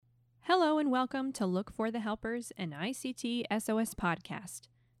Hello and welcome to Look for the Helpers, an ICT SOS podcast.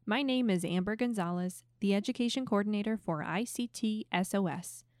 My name is Amber Gonzalez, the Education Coordinator for ICT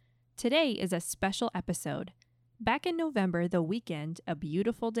SOS. Today is a special episode. Back in November, The Weekend, A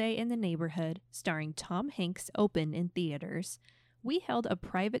Beautiful Day in the Neighborhood, starring Tom Hanks, opened in theaters. We held a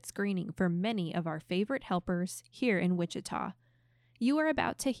private screening for many of our favorite helpers here in Wichita. You are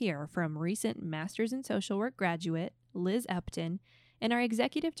about to hear from recent Masters in Social Work graduate Liz Upton and our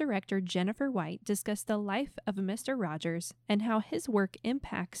Executive Director Jennifer White discuss the life of Mr. Rogers and how his work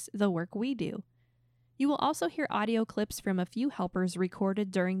impacts the work we do. You will also hear audio clips from a few helpers recorded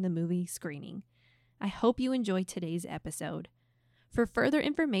during the movie screening. I hope you enjoy today's episode. For further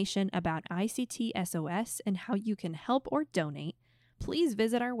information about ICT SOS and how you can help or donate, please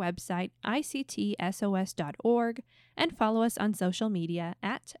visit our website, ictsos.org, and follow us on social media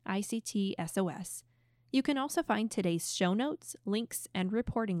at ICTSOS. You can also find today's show notes, links, and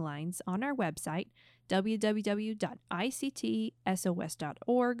reporting lines on our website,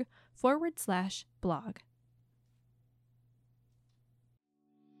 www.ictsos.org/blog.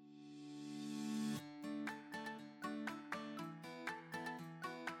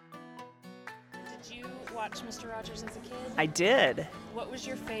 Did you watch Mr. Rogers as a kid? I did. What was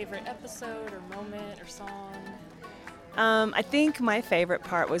your favorite episode or moment or song? I think my favorite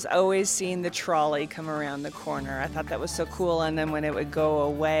part was always seeing the trolley come around the corner. I thought that was so cool, and then when it would go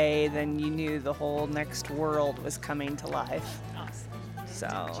away, then you knew the whole next world was coming to life. Awesome.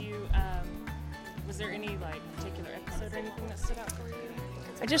 So, Did you, was there any particular episode or anything that stood out for you?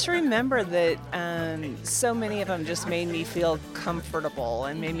 I just remember that so many of them just made me feel comfortable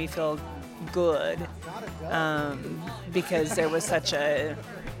and made me feel good because there was such a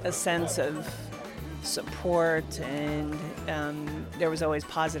sense of support, and there was always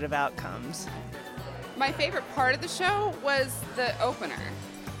positive outcomes. My favorite part of the show was the opener,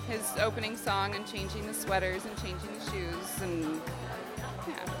 his opening song and changing the sweaters and changing the shoes. And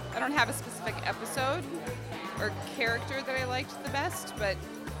yeah, I don't have a specific episode or character that I liked the best, but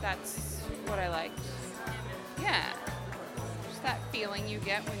that's what I liked. Yeah, just that feeling you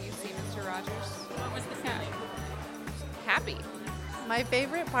get when you see Mr. Rogers. What was the feeling? Happy. My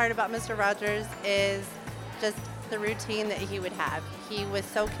favorite part about Mr. Rogers is just the routine that he would have. He was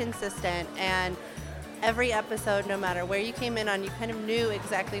so consistent, and every episode, no matter where you came in on, you kind of knew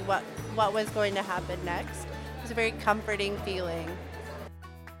exactly what was going to happen next. It was a very comforting feeling.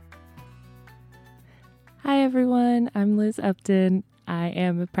 Hi everyone, I'm Liz Upton. I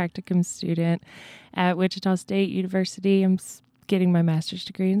am a practicum student at Wichita State University. I'm getting my master's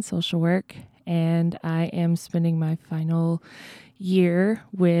degree in social work, and I am spending my final year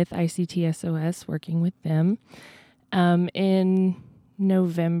with ICTSOS working with them. In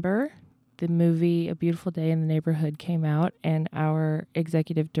November, the movie A Beautiful Day in the Neighborhood came out, and our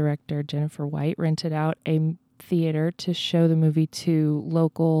executive director, Jennifer White, rented out a theater to show the movie to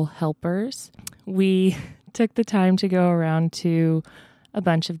local helpers. We took the time to go around to a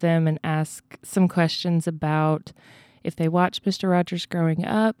bunch of them and ask some questions about if they watched Mr. Rogers growing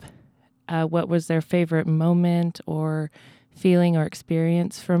up, what was their favorite moment or feeling or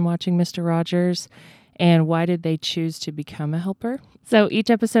experience from watching Mr. Rogers, and why did they choose to become a helper. So each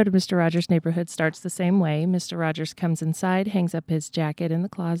episode of Mr. Rogers' Neighborhood starts the same way. Mr. Rogers comes inside, hangs up his jacket in the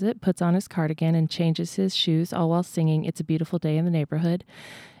closet, puts on his cardigan, and changes his shoes, all while singing It's a Beautiful Day in the Neighborhood.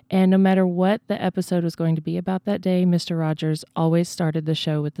 And no matter what the episode was going to be about that day, Mr. Rogers always started the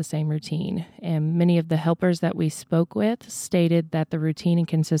show with the same routine. And many of the helpers that we spoke with stated that the routine and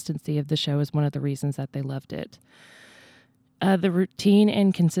consistency of the show is one of the reasons that they loved it. The routine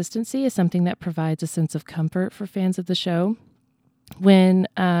and consistency is something that provides a sense of comfort for fans of the show. When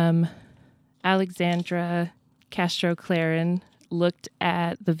Alexandra Castro-Claren looked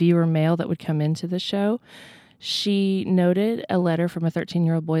at the viewer mail that would come into the show, she noted a letter from a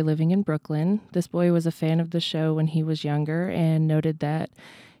 13-year-old boy living in Brooklyn. This boy was a fan of the show when he was younger and noted that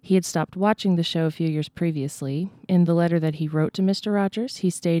he had stopped watching the show a few years previously. In the letter that he wrote to Mr. Rogers,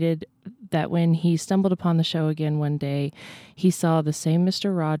 he stated that when he stumbled upon the show again one day, he saw the same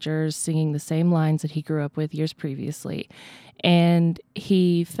Mr. Rogers singing the same lines that he grew up with years previously. And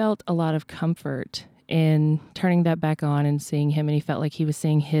he felt a lot of comfort in turning that back on and seeing him, and he felt like he was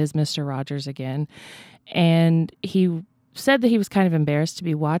seeing his Mr. Rogers again. And he said that he was kind of embarrassed to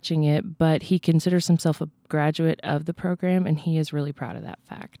be watching it, but he considers himself a graduate of the program, and he is really proud of that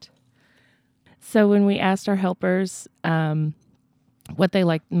fact. So when we asked our helpers what they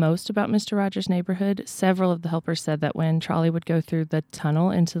liked most about Mr. Rogers' Neighborhood, several of the helpers said that when Trolley would go through the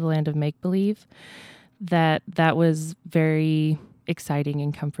tunnel into the land of make-believe, that was very exciting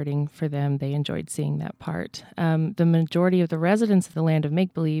and comforting for them. They enjoyed seeing that part. The majority of the residents of the Land of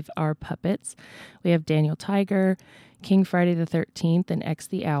Make-Believe are puppets. We have Daniel Tiger, King Friday the 13th, and X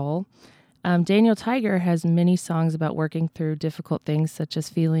the Owl. Daniel Tiger has many songs about working through difficult things such as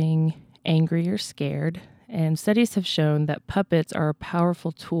feeling angry or scared. And studies have shown that puppets are a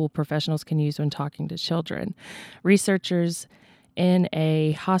powerful tool professionals can use when talking to children. Researchers in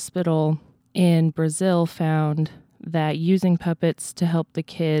a hospital in Brazil found that using puppets to help the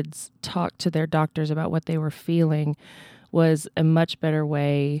kids talk to their doctors about what they were feeling was a much better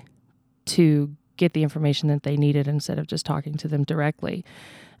way to get the information that they needed instead of just talking to them directly.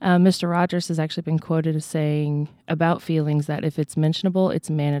 Mr. Rogers has actually been quoted as saying about feelings that if it's mentionable, it's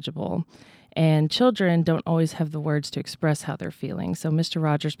manageable. And children don't always have the words to express how they're feeling. So Mr.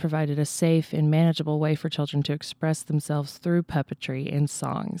 Rogers provided a safe and manageable way for children to express themselves through puppetry and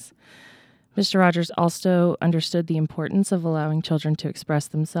songs. Mr. Rogers also understood the importance of allowing children to express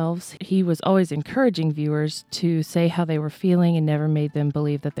themselves. He was always encouraging viewers to say how they were feeling and never made them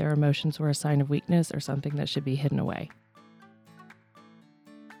believe that their emotions were a sign of weakness or something that should be hidden away.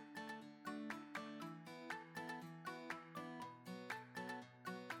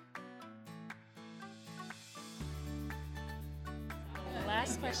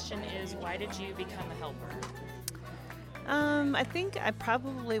 Last question is, why did you become a helper? I think I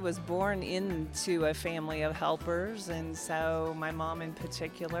probably was born into a family of helpers, and so my mom in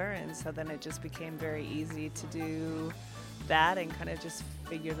particular, and so then it just became very easy to do that and kind of just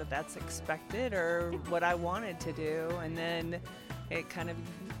figure that that's expected or what I wanted to do, and then it kind of,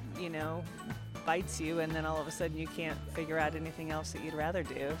 bites you, and then all of a sudden you can't figure out anything else that you'd rather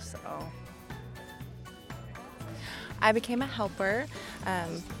do, so. I became a helper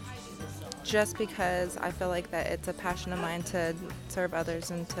just because I feel like that it's a passion of mine to serve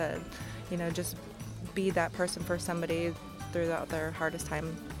others and to, just be that person for somebody throughout their hardest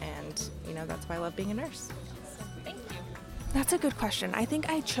time. And, that's why I love being a nurse. Thank you. That's a good question. I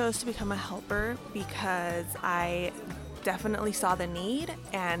think I chose to become a helper because I definitely saw the need,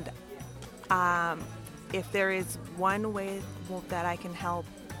 and if there is one way that I can help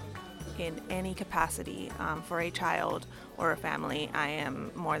in any capacity for a child or a family, I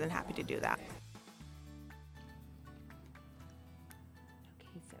am more than happy to do that.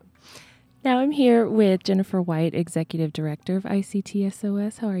 Now I'm here with Jennifer White, Executive Director of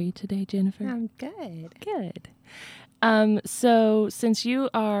ICTSOS. How are you today, Jennifer? I'm good. Good. So since you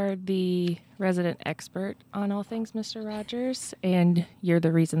are the resident expert on all things Mr. Rogers, and you're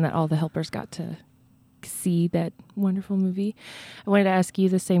the reason that all the helpers got to see that wonderful movie, I wanted to ask you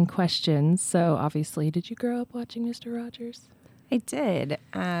the same question. So obviously, did you grow up watching Mr. Rogers? I did.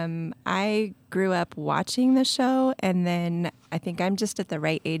 I grew up watching the show, and then I think I'm just at the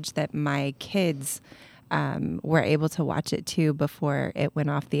right age that my kids were able to watch it too before it went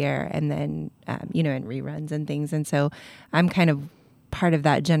off the air, and then, in reruns and things. And so I'm kind of part of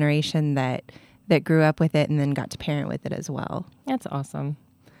that generation that grew up with it and then got to parent with it as well. That's awesome.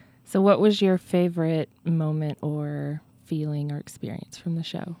 So what was your favorite moment or feeling or experience from the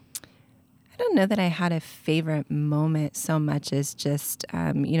show? I don't know that I had a favorite moment so much as just,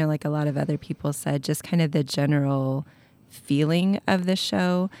 like a lot of other people said, just kind of the general feeling of the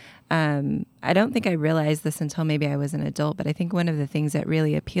show. I don't think I realized this until maybe I was an adult, but I think one of the things that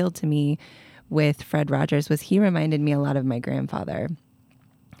really appealed to me with Fred Rogers was he reminded me a lot of my grandfather.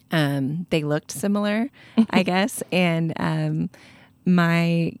 They looked similar, I guess, and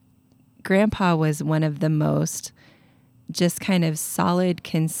my grandpa was one of the most just kind of solid,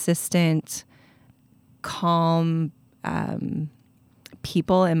 consistent, calm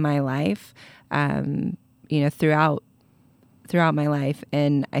people in my life, throughout my life.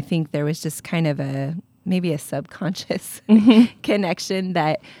 And I think there was just kind of maybe a subconscious connection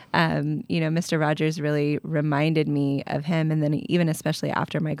that, Mr. Rogers really reminded me of him. And then even especially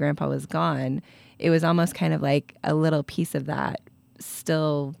after my grandpa was gone, it was almost kind of like a little piece of that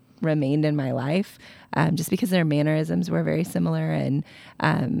still remained in my life, just because their mannerisms were very similar. And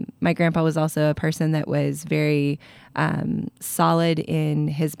my grandpa was also a person that was very solid in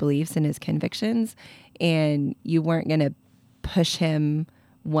his beliefs and his convictions, and you weren't going to push him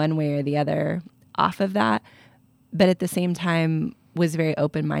one way or the other off of that, but at the same time was very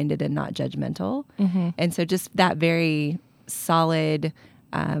open-minded and not judgmental. Mm-hmm. And so just that very solid,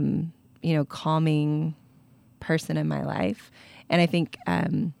 calming person in my life. And I think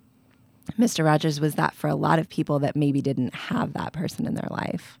Mr. Rogers was that for a lot of people that maybe didn't have that person in their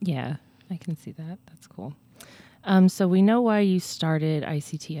life. Yeah, I can see that. That's cool. So we know why you started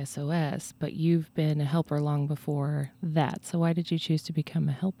ICTSOS, but you've been a helper long before that. So why did you choose to become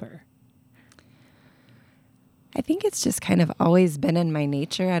a helper? I think it's just kind of always been in my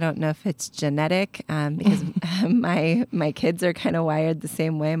nature. I don't know if it's genetic, because my kids are kind of wired the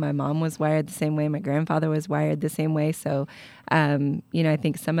same way. My mom was wired the same way. My grandfather was wired the same way. So, I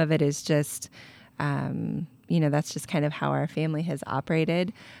think some of it is just, that's just kind of how our family has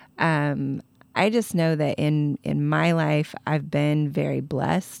operated. I just know that in my life, I've been very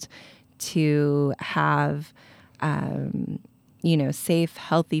blessed to have, safe,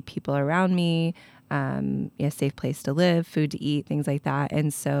 healthy people around me, a safe place to live, food to eat, things like that.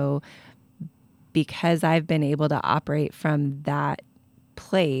 And so because I've been able to operate from that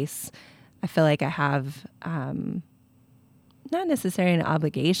place, I feel like I have not necessarily an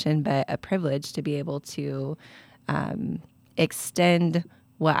obligation, but a privilege to be able to extend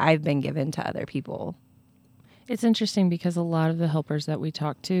what I've been given to other people. It's interesting because a lot of the helpers that we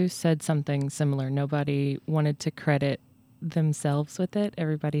talked to said something similar. Nobody wanted to credit themselves with it.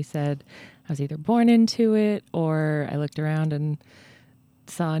 Everybody said, I was either born into it or I looked around and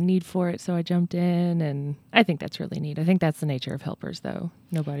saw a need for it, so I jumped in. And I think that's really neat. I think that's the nature of helpers, though.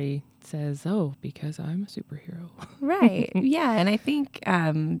 Nobody says, oh, because I'm a superhero. Right. Yeah. And I think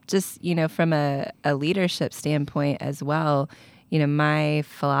just, from a leadership standpoint as well, my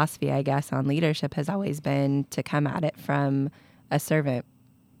philosophy, I guess, on leadership has always been to come at it from a servant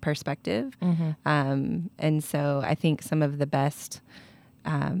perspective. Mm-hmm. And so I think some of the best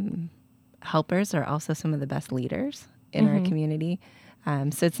helpers are also some of the best leaders in our community.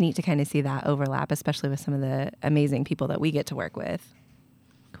 So it's neat to kind of see that overlap, especially with some of the amazing people that we get to work with.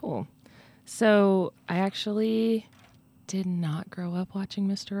 Cool. So I actually did not grow up watching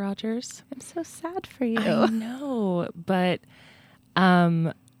Mr. Rogers. I'm so sad for you. I know, but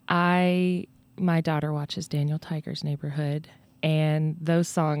my daughter watches Daniel Tiger's Neighborhood, and those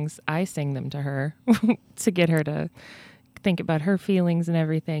songs, I sing them to her to get her to think about her feelings and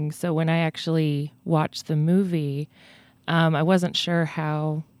everything. So when I actually watched the movie, I wasn't sure if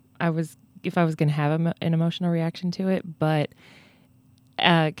I was going to have an emotional reaction to it, but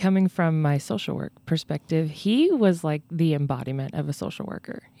coming from my social work perspective, he was like the embodiment of a social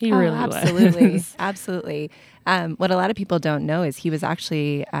worker. He really absolutely. was. Absolutely. What a lot of people don't know is he was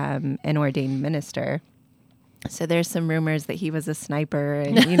actually an ordained minister. So there's some rumors that he was a sniper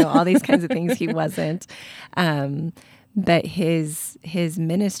and, all these kinds of things. He wasn't. But his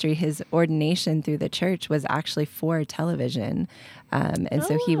ministry, his ordination through the church was actually for television.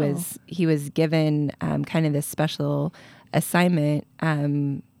 So he was given kind of this special assignment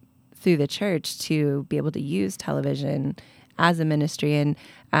through the church to be able to use television as a ministry. And,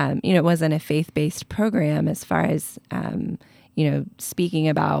 it wasn't a faith-based program as far as, speaking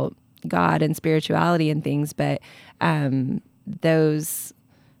about God and spirituality and things, but those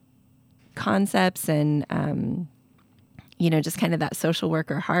concepts and, just kind of that social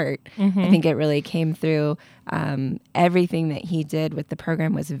worker heart. Mm-hmm. I think it really came through. Everything that he did with the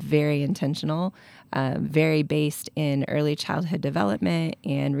program was very intentional, very based in early childhood development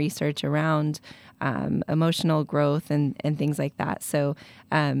and research around emotional growth and things like that. So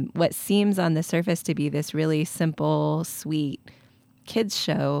what seems on the surface to be this really simple, sweet kids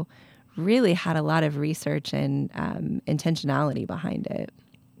show really had a lot of research and intentionality behind it.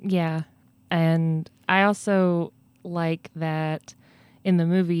 Yeah. And I also like that in the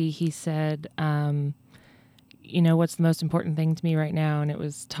movie he said, what's the most important thing to me right now? And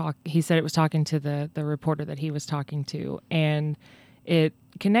he said it was talking to the reporter that he was talking to. And it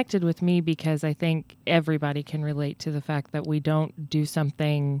connected with me because I think everybody can relate to the fact that we don't do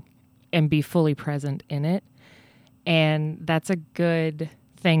something and be fully present in it. And that's a good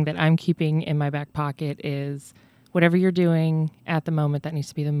thing that I'm keeping in my back pocket is whatever you're doing at the moment, that needs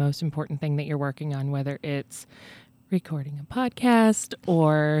to be the most important thing that you're working on, whether it's recording a podcast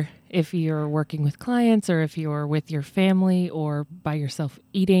or if you're working with clients or if you're with your family or by yourself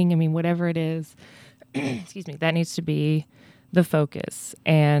eating. I mean, whatever it is, excuse me, that needs to be the focus.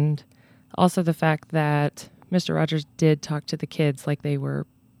 And also the fact that Mr. Rogers did talk to the kids like they were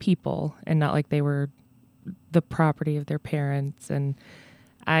people and not like they were the property of their parents. And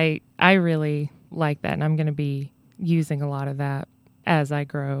I really like that. And I'm going to be using a lot of that as I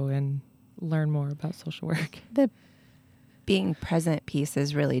grow and learn more about social work. The being present piece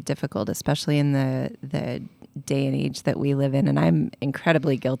is really difficult, especially in the day and age that we live in. And I'm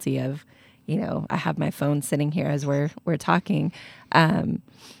incredibly guilty of, I have my phone sitting here as we're talking.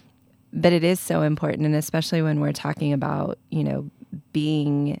 But it is so important. And especially when we're talking about,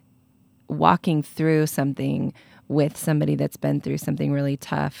 walking through something with somebody that's been through something really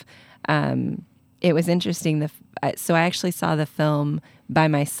tough. It was interesting. So I actually saw the film by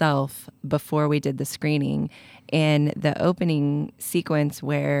myself before we did the screening, and the opening sequence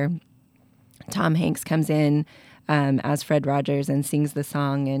where Tom Hanks comes in as Fred Rogers and sings the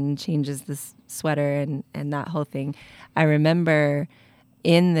song and changes the sweater and that whole thing. I remember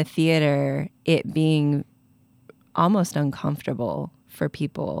in the theater it being almost uncomfortable for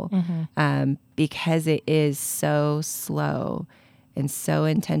people because it is so slow and so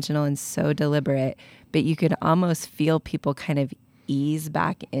intentional and so deliberate, but you could almost feel people kind of ease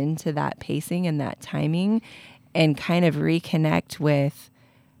back into that pacing and that timing and kind of reconnect with,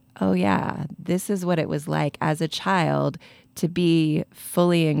 oh yeah, this is what it was like as a child to be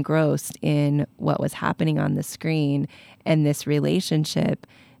fully engrossed in what was happening on the screen and this relationship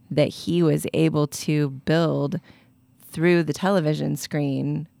that he was able to build through the television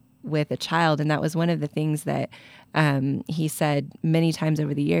screen with a child. And that was one of the things that he said many times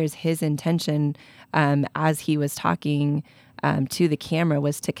over the years. His intention as he was talking to the camera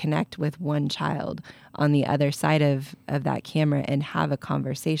was to connect with one child on the other side of that camera and have a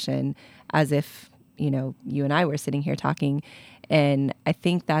conversation as if, you and I were sitting here talking. And I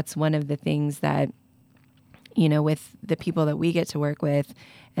think that's one of the things that, with the people that we get to work with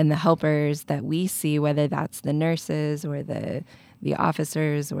and the helpers that we see, whether that's the nurses or the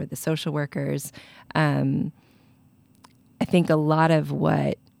officers or the social workers, I think a lot of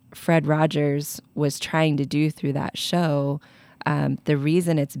what Fred Rogers was trying to do through that show, the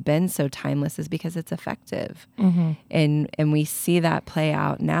reason it's been so timeless is because it's effective. And we see that play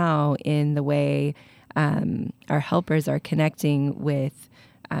out now in the way our helpers are connecting with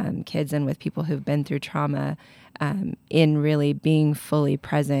kids and with people who've been through trauma, in really being fully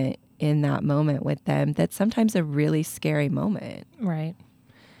present in that moment with them. That's sometimes a really scary moment. Right.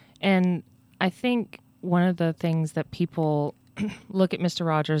 And I think one of the things that people look at Mr.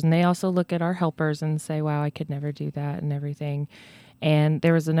 Rogers, and they also look at our helpers and say, wow, I could never do that and everything. And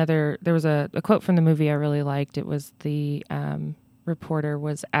there was a quote from the movie I really liked. It was the reporter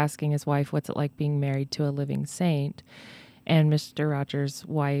was asking his wife, what's it like being married to a living saint? And Mr. Rogers'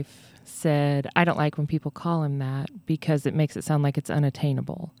 wife said, I don't like when people call him that because it makes it sound like it's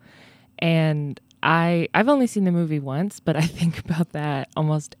unattainable. And I've only seen the movie once, but I think about that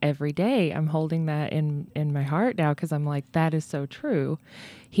almost every day. I'm holding that in my heart now because I'm like, that is so true.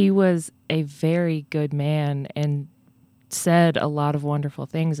 He was a very good man and said a lot of wonderful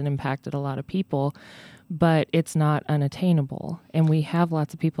things and impacted a lot of people, but it's not unattainable. And we have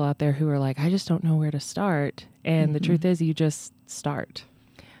lots of people out there who are like, I just don't know where to start. And the truth is, you just start.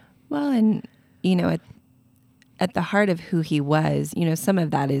 Well, and, at the heart of who he was, some of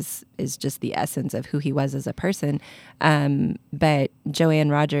that is just the essence of who he was as a person. But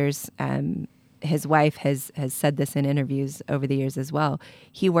Joanne Rogers, his wife, has said this in interviews over the years as well.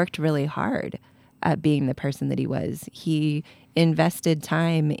 He worked really hard at being the person that he was. He invested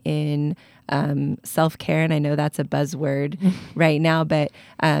time in self-care, and I know that's a buzzword right now, but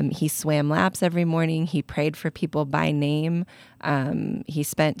he swam laps every morning. He prayed for people by name. He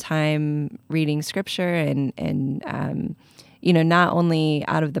spent time reading scripture and not only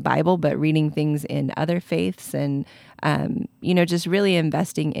out of the Bible, but reading things in other faiths and, just really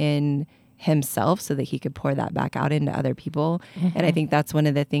investing in himself so that he could pour that back out into other people. And I think that's one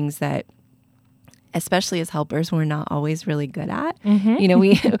of the things that, especially as helpers, we're not always really good at.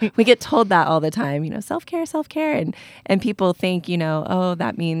 We get told that all the time, self-care. And people think, oh,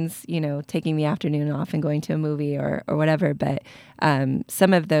 that means, taking the afternoon off and going to a movie or whatever. But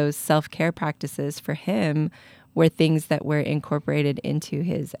some of those self-care practices for him were things that were incorporated into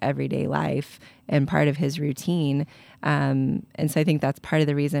his everyday life and part of his routine. And so I think that's part of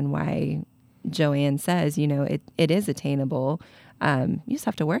the reason why Joanne says, it is attainable. You just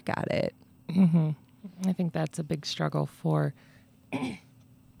have to work at it. I think that's a big struggle for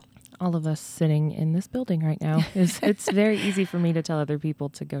all of us sitting in this building right now. It's very easy for me to tell other people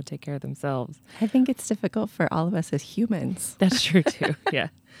to go take care of themselves. I think it's difficult for all of us as humans. That's true too. Yeah.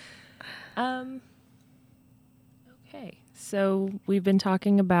 Okay. So we've been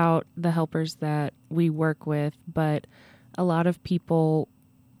talking about the helpers that we work with, but a lot of people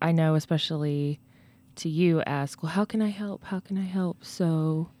I know, especially to you, ask, well, how can I help? How can I help?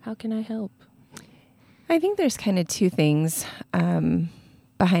 So how can I help? I think there's kind of two things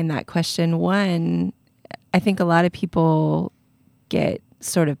behind that question. One, I think a lot of people get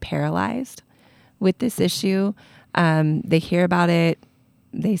sort of paralyzed with this issue. They hear about it,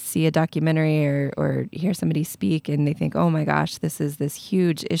 they see a documentary or hear somebody speak, and they think, oh my gosh, this is this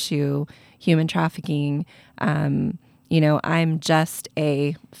huge issue, human trafficking. I'm just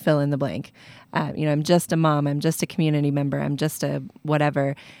a fill in the blank. I'm just a mom. I'm just a community member. I'm just a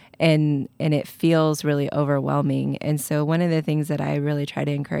whatever. And it feels really overwhelming. And so one of the things that I really try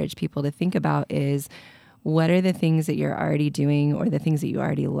to encourage people to think about is, what are the things that you're already doing or the things that you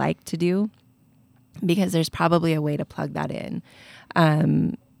already like to do because there's probably a way to plug that in.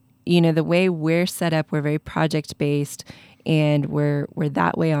 The way we're set up, we're very project based, and we're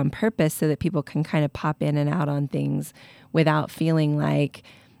that way on purpose so that people can kind of pop in and out on things without feeling like,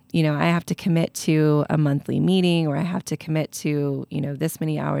 I have to commit to a monthly meeting, or I have to commit to, this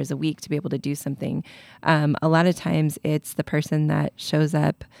many hours a week to be able to do something. A lot of times it's the person that shows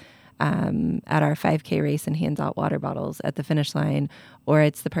up at our 5K race and hands out water bottles at the finish line, or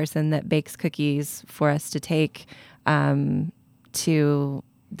it's the person that bakes cookies for us to take to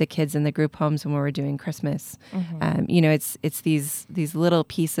the kids in the group homes when we're doing Christmas. It's these little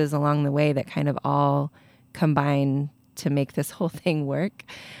pieces along the way that kind of all combine to make this whole thing work.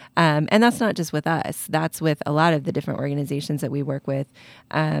 And that's not just with us. That's with a lot of the different organizations that we work with.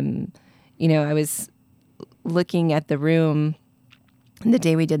 I was looking at the room the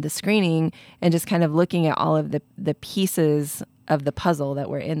day we did the screening and just kind of looking at all of the pieces of the puzzle that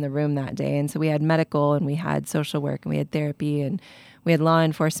were in the room that day. And so we had medical, and we had social work, and we had therapy, and we had law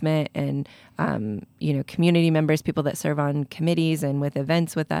enforcement, and community members, people that serve on committees and with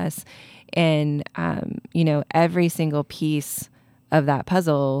events with us. And every single piece of that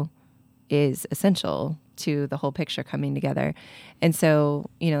puzzle is essential to the whole picture coming together. And so,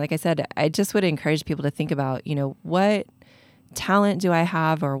 like I said, I just would encourage people to think about, what talent do I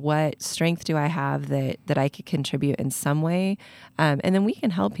have, or what strength do I have that I could contribute in some way? And then we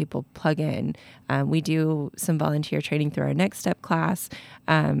can help people plug in. We do some volunteer training through our Next Step class.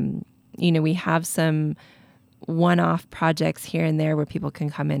 We have some one-off projects here and there where people can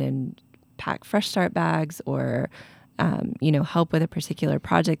come in and pack Fresh Start bags, or help with a particular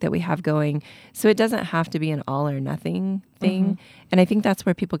project that we have going. So it doesn't have to be an all or nothing thing. Mm-hmm. And I think that's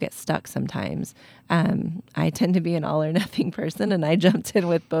where people get stuck sometimes. I tend to be an all or nothing person, and I jumped in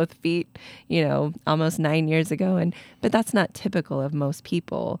with both feet, almost 9 years ago. But that's not typical of most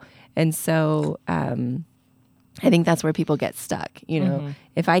people. And so I think that's where people get stuck.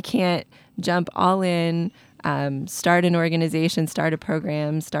 If I can't jump all in, start an organization, start a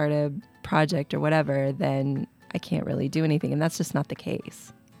program, start a project or whatever, then I can't really do anything. And that's just not the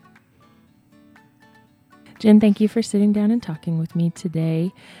case. Jen, thank you for sitting down and talking with me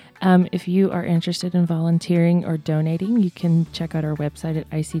today. If you are interested in volunteering or donating, you can check out our website at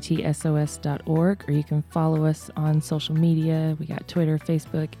ictsos.org, or you can follow us on social media. We got Twitter,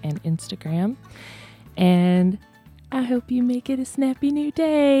 Facebook, and Instagram. And I hope you make it a snappy new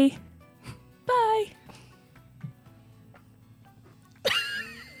day.